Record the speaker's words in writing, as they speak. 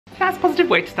That's a positive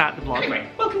way to start the vlog. Anyway,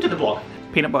 welcome to the vlog.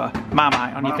 Peanut butter,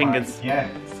 Marmite on your fingers. Yeah,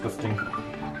 disgusting.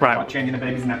 Right. Not changing a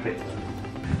baby's nappy.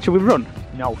 Should we run?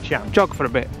 No chance. Jog for a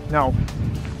bit? No.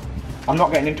 I'm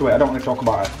not getting into it, I don't want to talk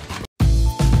about it.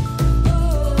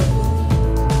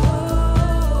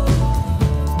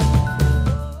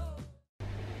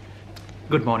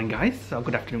 Good morning guys, or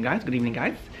good afternoon guys, good evening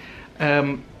guys.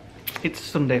 It's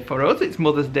Sunday for us, it's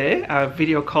Mother's Day. I've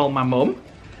video called my mum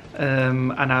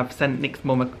and I've sent Nick's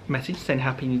mum a message saying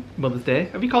happy Mother's Day.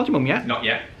 Have you called your mum yet? Not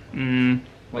yet.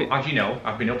 Well, as you know,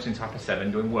 I've been up since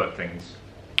 7:30 doing work things.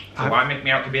 So why make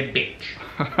me out to be a bitch?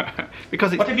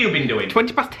 Because it's what have you been doing?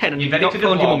 20 past 10 and you've not edited the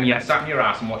phoned your vlog mum yet. and sat in your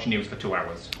ass and watched news for 2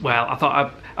 hours. Well, I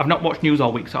thought I've not watched news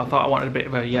all week, so I thought I wanted a bit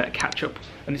of a catch up.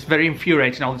 And it's very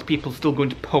infuriating, all these people still going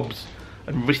to pubs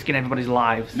and risking everybody's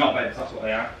lives. Not beds, that's what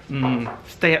they are.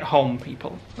 Stay at home,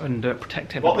 people, and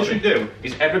protect everybody. What they should do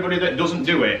is everybody that doesn't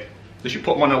do it, they should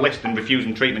put them on a list and refuse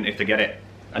them treatment if they get it.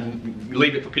 And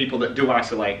leave it for people that do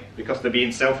isolate, because they're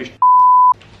being selfish.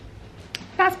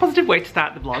 That's a positive way to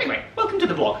start the vlog. Anyway, welcome to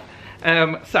the vlog.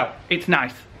 So, it's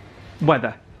nice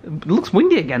weather. It looks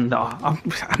windy again though. I'm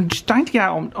just trying to get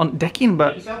out on decking,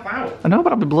 but... Get yourself out. I know,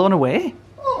 but I'll be blown away.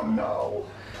 Oh no,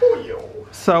 poor you.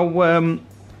 So,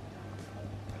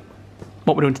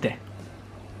 what we're doing today?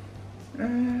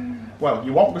 Well,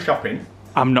 you won't go shopping.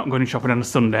 I'm not going shopping on a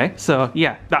Sunday, so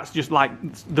yeah, that's just like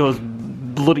those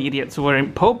bloody idiots who are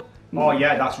in pub. Oh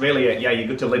yeah, that's really it. Yeah, you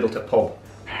go to Lidl to pub.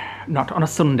 Not on a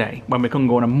Sunday, when we can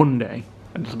go on a Monday,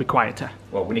 and it'll be quieter.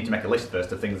 Well, we need to make a list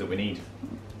first of things that we need.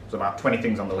 There's about 20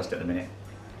 things on the list at the minute.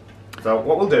 So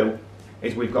what we'll do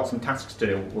is we've got some tasks to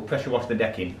do. We'll pressure wash the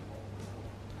decking.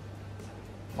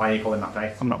 Why are you pulling that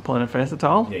face? I'm not pulling a face at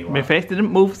all. Yeah, you are. My face didn't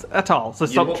move at all, so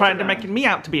stop trying to around. making me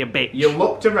out to be a bitch. You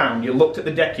looked around, you looked at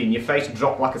the decking, your face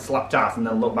dropped like a slapped ass and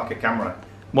then looked back at camera.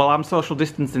 Well, I'm social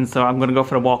distancing, so I'm going to go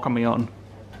for a walk on my own.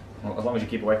 Well, as long as you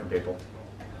keep away from people.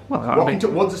 Well, Walking to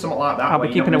woods or something like that. I'll be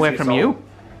keeping away from you.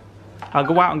 I'll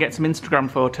go out and get some Instagram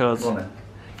photos. Well, then.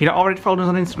 If you're not already following us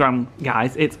on Instagram,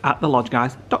 guys, it's at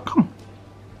thelodgeguys.com.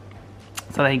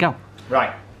 So there you go.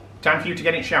 Right, time for you to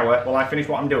get in the shower while I finish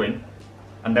what I'm doing,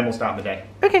 and then we'll start the day.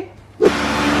 Okay.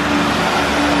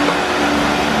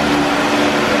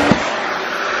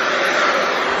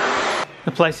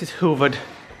 The place is hoovered.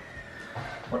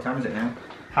 What time is it now?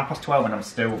 12:30 and I'm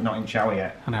still not in shower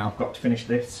yet. I know. I've got to finish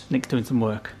this. Nick's doing some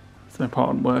work. Some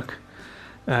important work.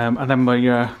 And then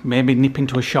we're maybe nip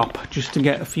into a shop just to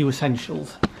get a few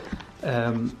essentials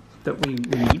that we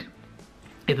need.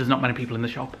 If there's not many people in the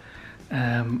shop.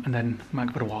 And then might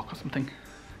go for a walk or something.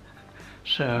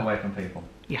 So Away from people.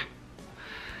 Yeah.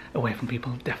 Away from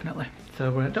people, definitely.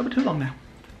 So don't be too long now.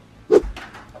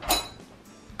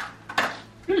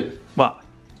 What?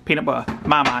 Peanut butter,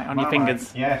 Marmite on your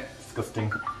fingers. Yeah,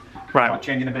 disgusting. Right. Like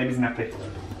changing a baby's nappy.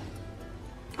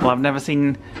 Well, I've never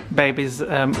seen babies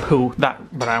poo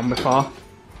that brown before.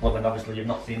 Well then obviously you've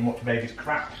not seen much baby's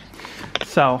crap.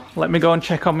 So, let me go and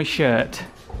check on my shirt.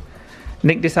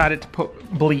 Nick decided to put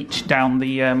bleach down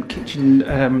the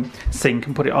kitchen sink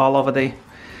and put it all over the...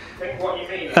 Think what you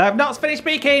mean. I've not finished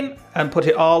speaking! And put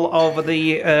it all over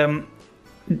the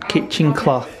kitchen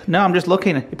cloth. No, I'm just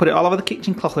looking. He put it all over the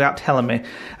kitchen cloth without telling me.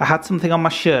 I had something on my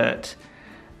shirt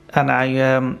and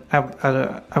I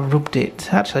rubbed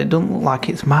it. Actually, it doesn't look like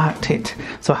it's marked it.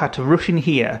 So I had to rush in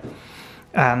here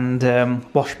and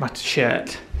wash my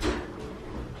shirt.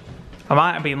 I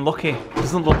might have been lucky. It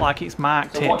doesn't look like it's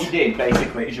marked So what you did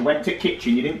basically is you went to the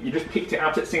kitchen, you just picked it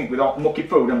out at the sink with all mucky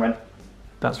food and went...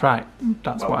 That's right.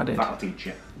 That's what I did. That'll teach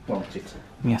you, won't it?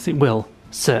 Yes, it will,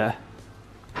 sir.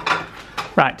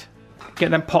 Right.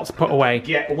 Get them pots put away.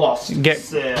 Get lost,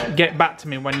 sir. Get back to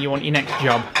me when you want your next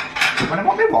job. When I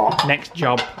want me what? Next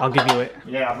job, I'll give you it.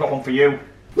 Yeah, I've got one for you.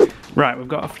 Right, we've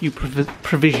got a few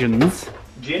provisions.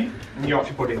 Gin and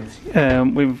Yorkshire puddings.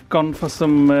 We've gone for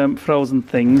some frozen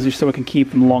things just so we can keep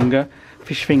them longer.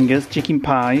 Fish fingers, chicken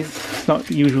pies. It's not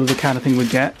usually the kind of thing we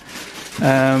get.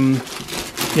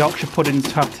 Yorkshire puddings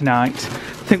to have tonight.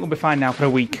 I think we'll be fine now for a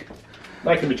week.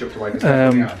 They can be chucked away because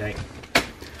they're out of date.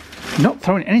 Not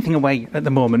throwing anything away at the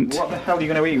moment. What the hell are you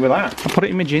going to eat with that? I put it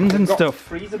in my gins and stuff.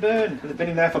 Freezer burn. They've been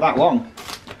in there for that long.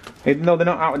 Even though they're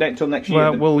not out of date until next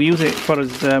year. Well, we'll use it for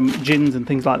as gins and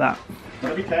things like that.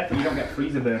 Gotta be careful you don't get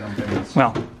freezer burn on things.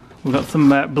 Well, we've got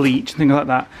some bleach and things like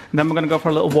that. And then we're going to go for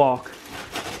a little walk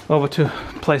over to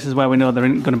places where we know there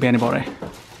isn't going to be anybody.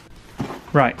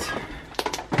 Right.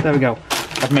 There we go.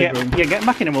 I've made room. Yeah, get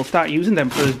back in and we'll start using them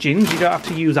for as gins. You don't have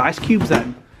to use ice cubes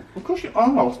then. Of course you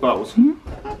are, I suppose.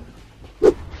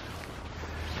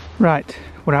 Right,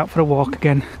 we're out for a walk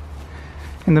again.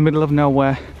 In the middle of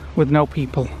nowhere with no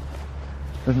people.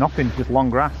 There's nothing, just long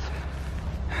grass.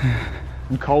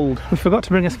 and cold. We forgot to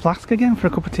bring us flask again for a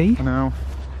cup of tea. I know.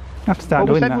 I have to start Well,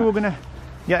 doing we said that. we were going to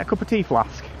get a cup of tea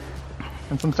flask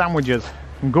and some sandwiches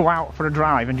and go out for a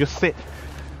drive and just sit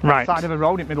Right. side of a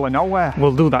road in the middle of nowhere.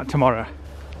 We'll do that tomorrow.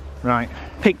 Right.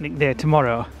 Picnic day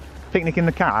tomorrow. Picnic in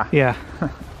the car. Yeah.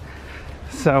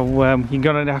 So you're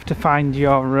gonna have to find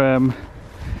your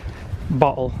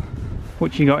bottle,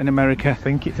 which you got in America. I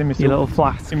think it's in my Your little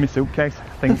flask, in my suitcase,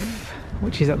 I think.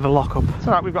 which is at the lockup. It's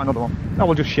alright, we've got another one. No,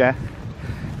 we'll just share.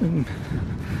 I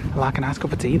like a nice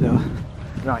cup of tea though.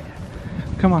 Right.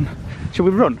 Come on. Shall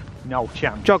we run? No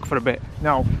chance. Jog for a bit.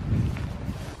 No.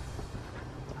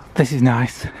 This is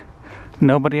nice.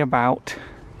 Nobody about.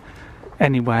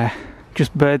 Anywhere.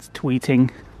 Just birds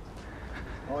tweeting.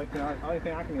 Only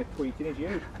thing I can get tweeting is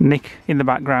you. Nick in the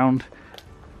background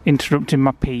interrupting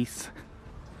my piece.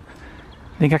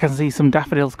 I think I can see some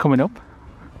daffodils coming up.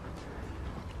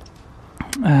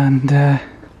 And there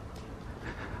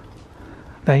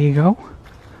you go.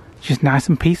 Just nice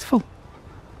and peaceful.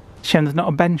 Shame there's not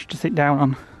a bench to sit down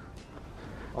on.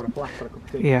 Or a flask for a cup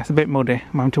of tea. Yeah, it's a bit muddy.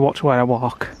 I'm having to watch where I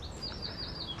walk.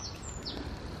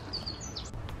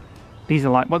 These are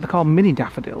like what they call mini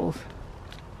daffodils.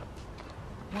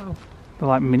 Wow. They're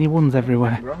like mini ones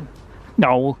everywhere. Grown.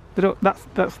 No, they don't,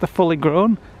 that's the fully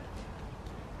grown.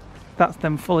 That's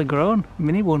them fully grown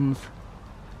mini ones.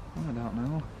 Oh, I don't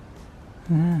know.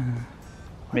 Yeah.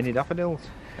 Mini daffodils.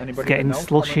 Anybody It's getting that knows,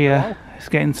 comment slushier. below. It's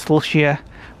getting slushier.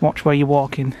 Watch where you're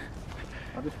walking.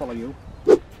 I'll just follow you.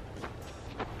 It's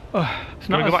Can we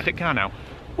not go as, back to the car now?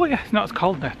 well, yeah, it's not as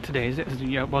cold there today, is it? As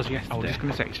it was yesterday. I was just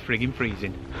going to say it's frigging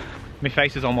freezing. My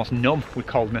face is almost numb with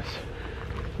coldness.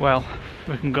 Well,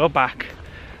 we can go back.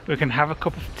 We can have a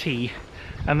cup of tea,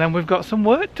 and then we've got some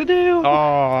work to do. Oh,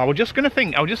 I was just going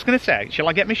to say, shall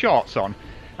I get my shorts on?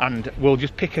 And we'll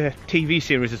just pick a TV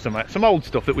series or something, some old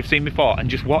stuff that we've seen before, and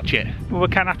just watch it. Well, we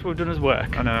can after we've done his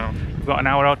work. I know. We've got an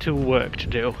hour or two work to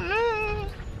do.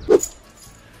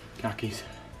 Khakis.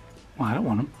 Well, I don't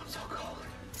want them. I'm so cold.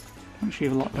 I'm sure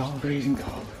you've locked doors. Freezing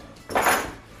cold.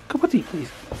 Cup of tea, please.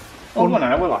 Oh, one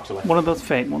I will actually. One of those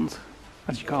fake ones,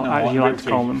 as you call, No, I as want you real like to tea.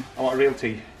 call them. I want real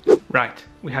tea. Right,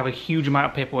 we have a huge amount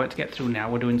of paperwork to get through now.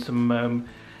 We're doing some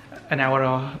an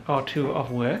hour or two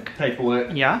of work.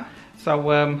 Paperwork. Yeah.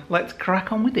 So let's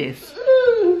crack on with this,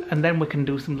 and then we can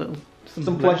do some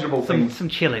pleasurable things. some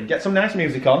chilling. Get some nice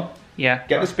music on. Yeah.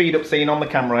 Get the speed up scene on the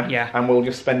camera. Yeah. And we'll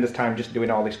just spend this time just doing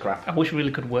all this crap. I wish we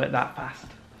really could work that fast.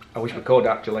 I wish we could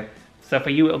actually. So for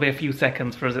you it'll be a few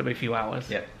seconds, for us it'll be a few hours.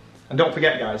 Yeah. And don't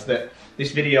forget guys that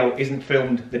this video isn't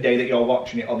filmed the day that you're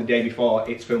watching it or the day before,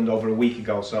 it's filmed over a week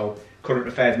ago, so current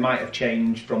affairs might have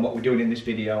changed from what we're doing in this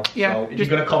video. Yeah, So if you're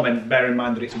going to comment, bear in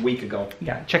mind that it's a week ago.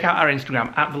 Yeah, check out our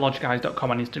Instagram, at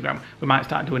thelodgeguys.com on Instagram. We might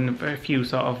start doing a few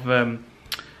sort of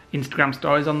Instagram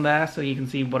stories on there, so you can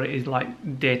see what it is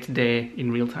like day to day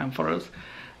in real time for us.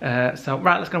 So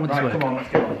right, let's go on with this work. Come on, let's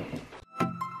get on.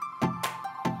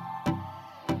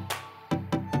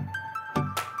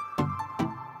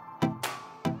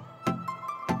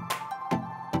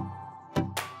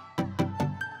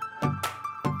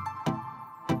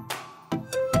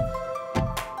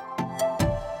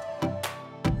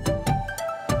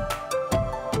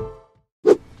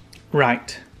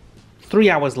 Right, 3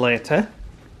 hours later,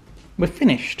 we're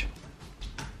finished.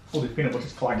 Oh, this peanut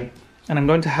butter's claggy. And I'm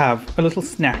going to have a little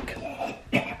snack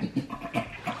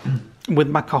with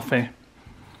my coffee.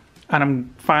 And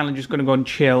I'm finally just going to go and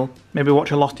chill, maybe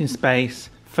watch a Lost in Space,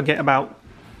 forget about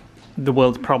the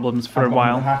world's problems for a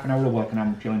while. Half an hour of work and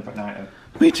I'm chilling for night.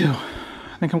 Me too.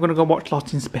 I think I'm going to go watch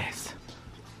Lost in Space.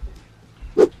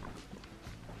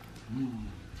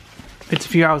 It's a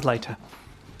few hours later.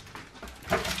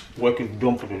 Work is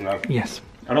done for today. Yes.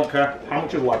 I don't care how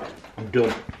much is left, I'm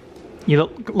done. You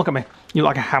look at me. You look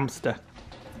like a hamster.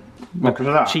 Look at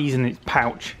that. Cheese in its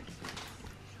pouch.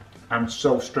 I'm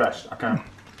so stressed, I can't.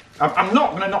 I'm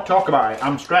not going to not talk about it,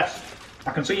 I'm stressed.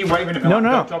 I can see you waving at me. No, like,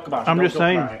 no. Don't talk about it. I'm don't just talk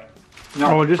saying. about it. No.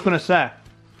 I was just going to say,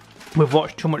 we've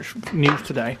watched too much news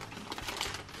today.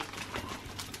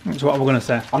 That's what we're going to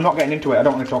say. I'm not getting into it, I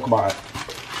don't want to talk about it.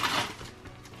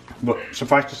 But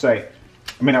suffice to say,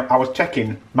 I mean, I was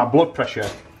checking my blood pressure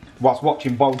whilst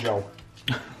watching Bojo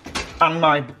and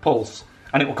my pulse,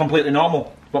 and it was completely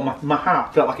normal. But my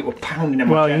heart felt like it was pounding in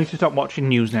my Well, chest. you need to stop watching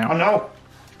news I now. know,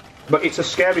 but it's a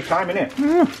scary time, innit?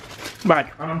 Right.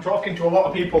 And I'm talking to a lot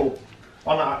of people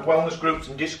on wellness groups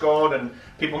and Discord, and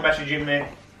people messaging me.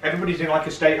 Everybody's in like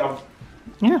a state of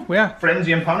Yeah, we are.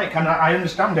 frenzy and panic, and I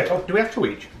understand it. Oh, do we have two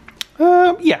each?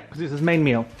 Yeah, because it's his main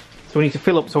meal. So we need to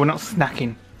fill up so we're not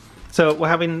snacking. So we're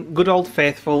having good old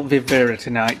faithful Vivera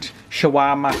tonight.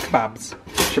 Shawarma kebabs.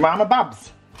 Shawarma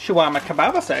Babs. shawarma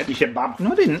kebab, I said. You said bab.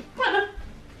 No, I didn't.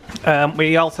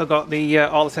 We also got the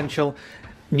All Essential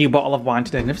new bottle of wine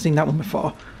today. Never seen that one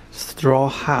before. Straw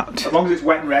Hat. As long as it's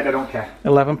wet and red, I don't care.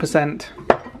 11%.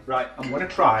 Right, I'm going to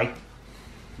try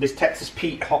this Texas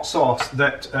Pete hot sauce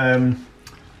that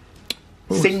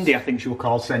Cindy, I think she was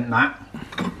called, sent that.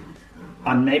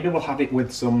 And maybe we'll have it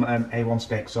with some A1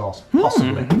 steak sauce,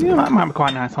 possibly. Yeah, that might be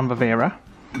quite nice on Vivera.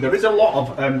 There is a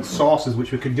lot of sauces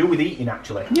which we could do with eating,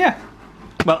 actually. Yeah.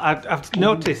 Well, I've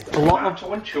noticed a lot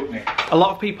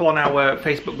of people on our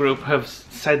Facebook group have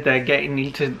said they're getting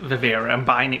into Vivera and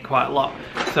buying it quite a lot.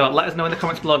 So let us know in the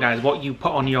comments below, guys, what you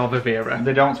put on your Vivera.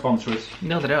 They don't sponsor us.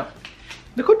 No, they don't.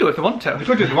 They could do if they want to. They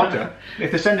could do if they want to.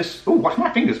 If they send us... Oh, watch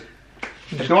my fingers.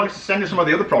 If they want us to send us some of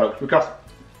the other products, because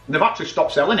they've actually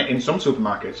stopped selling it in some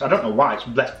supermarkets. I don't know why. It's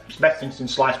best thing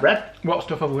since sliced bread. What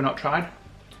stuff have we not tried?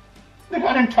 They've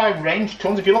got an entire range,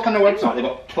 tons. If you look on their website, they've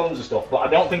got tons of stuff, but I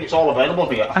don't think it's all available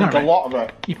here. I think a lot of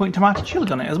it. You putting tomato chili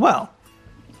on it as well?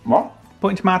 What?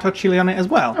 Putting tomato chili on it as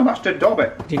well? Oh, that's dead Dobby.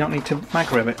 Do you not need to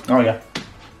microwave it? Oh, yeah.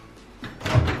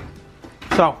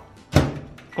 So,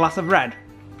 glass of red.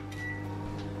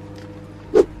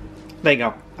 There you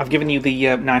go. I've given you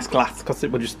the nice glass because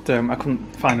it was just I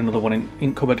couldn't find another one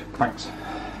in cupboard. Thanks.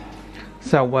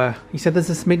 So you said there's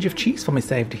a smidge of cheese for me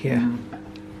saved here.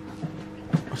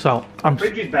 So I'm.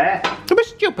 Fridge is bare. Don't be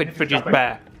stupid. Fridge is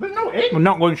bare. There's no in. We're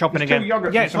not going shopping again.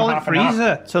 Yeah, it's all in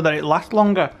freezer so that it lasts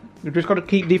longer. You've just got to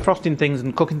keep defrosting things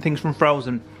and cooking things from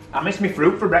frozen. I miss my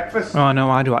fruit for breakfast. Oh, I know,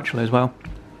 I do actually as well.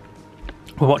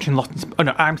 We're watching Lost in Oh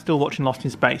no, I'm still watching Lost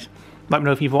in Space. Let me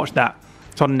know if you've watched that.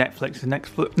 It's on Netflix. It's a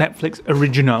Netflix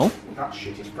original. That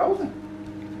shit is frozen.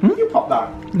 You pop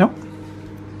that? No.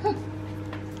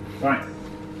 Right.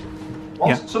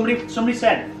 Somebody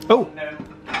said. Oh.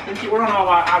 I think it were on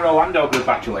our Orlando group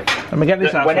actually. Let me get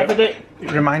this out. Whenever they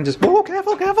it reminds us. Oh,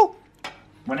 careful, careful.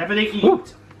 Whenever they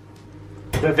eat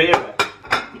Vivera,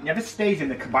 it never stays in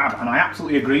the kebab, and I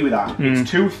absolutely agree with that. It's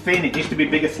too thin. It needs to be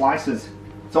bigger slices.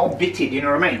 It's all bitted. You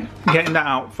know what I mean? Getting that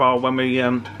out for when we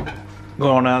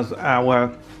go on as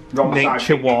our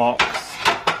nature walks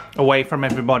away from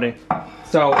everybody.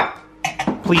 So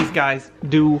please, guys,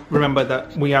 do remember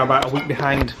that we are about a week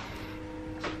behind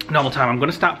normal time. I'm going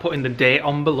to start putting the date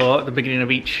on below at the beginning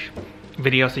of each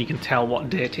video so you can tell what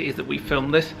date it is that we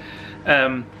filmed this.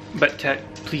 But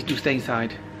please do stay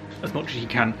inside as much as you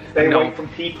can. Stay away from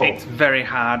people. It's very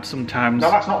hard sometimes.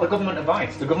 No, that's not the government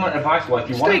advice. The government advice was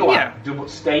if you want to go out,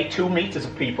 stay 2 meters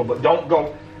of people, but don't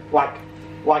go like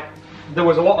there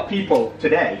was a lot of people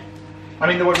today. I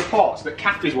mean, there were reports that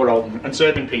cafes were open and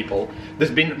serving people.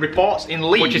 There's been reports in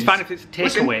Leeds... Which is fine if it's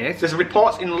takeaways. There's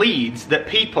reports in Leeds that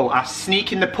people are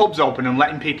sneaking the pubs open and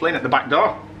letting people in at the back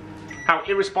door. How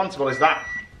irresponsible is that?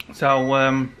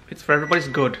 So, it's for everybody's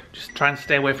good. Just try and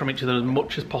stay away from each other as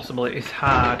much as possible. It's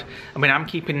hard. I mean, I'm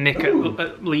keeping Nick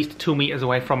at least 2 meters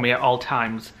away from me at all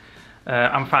times.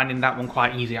 I'm finding that one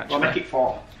quite easy, actually. I'll make it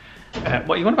 4. What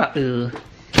are you on about?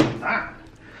 That.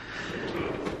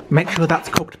 Make sure that's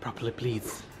cooked properly,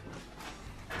 please.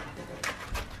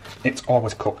 It's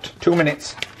always cooked. 2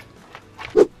 minutes.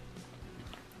 We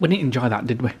didn't enjoy that,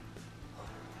 did we?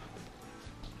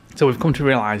 So we've come to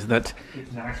realise that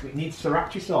it's nice. It needs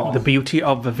sriracha sauce. The beauty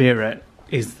of Vivera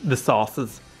is the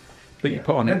sauces that you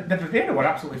put on it. The Vivera were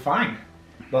absolutely fine.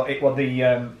 Well, it was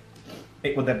the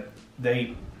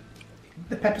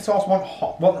pepper sauce wasn't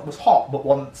hot. Well, it was hot but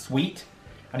wasn't sweet,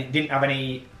 and it didn't have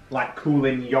any like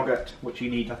cooling yogurt, which you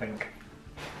need, I think.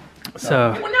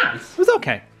 So it was nice. It was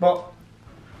okay. But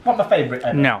not my favourite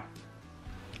ever. No.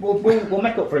 We'll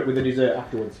make up for it with the dessert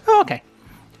afterwards. Oh, okay.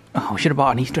 Oh, we should have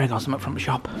bought an Easter egg or something from the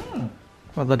shop.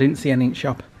 Well, I didn't see any in the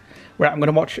shop. Right, I'm going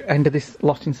to watch end of this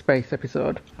Lost in Space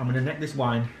episode. I'm going to neck this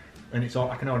wine, and it's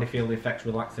all, I can already feel the effects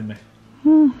relaxing me.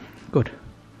 Good.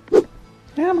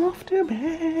 I'm off to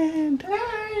bed.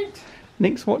 Right.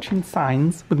 Nick's watching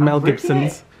Signs with Mel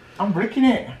Gibson's. I'm bricking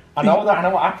it. I know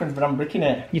what happens, but I'm bricking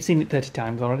it. You've seen it 30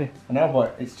 times already. I know,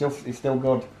 but it's still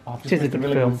good. Oh, It is a good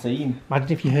really film. Good scene.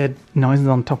 Imagine if you heard noises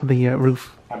on top of the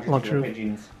roof. Lodge roof.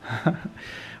 Pigeons.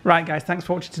 Right, guys, thanks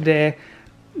for watching today.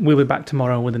 We'll be back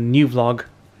tomorrow with a new vlog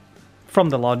from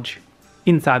the lodge,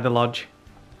 inside the lodge.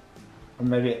 And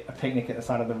maybe a picnic at the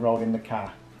side of the road in the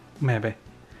car. Maybe.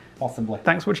 Possibly.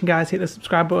 Thanks for watching, guys. Hit the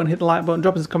subscribe button, hit the like button,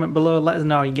 drop us a comment below. Let us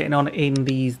know how you're getting on in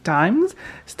these times.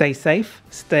 Stay safe.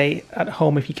 Stay at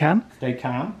home if you can. Stay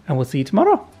calm. And we'll see you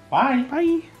tomorrow. Bye.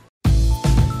 Bye.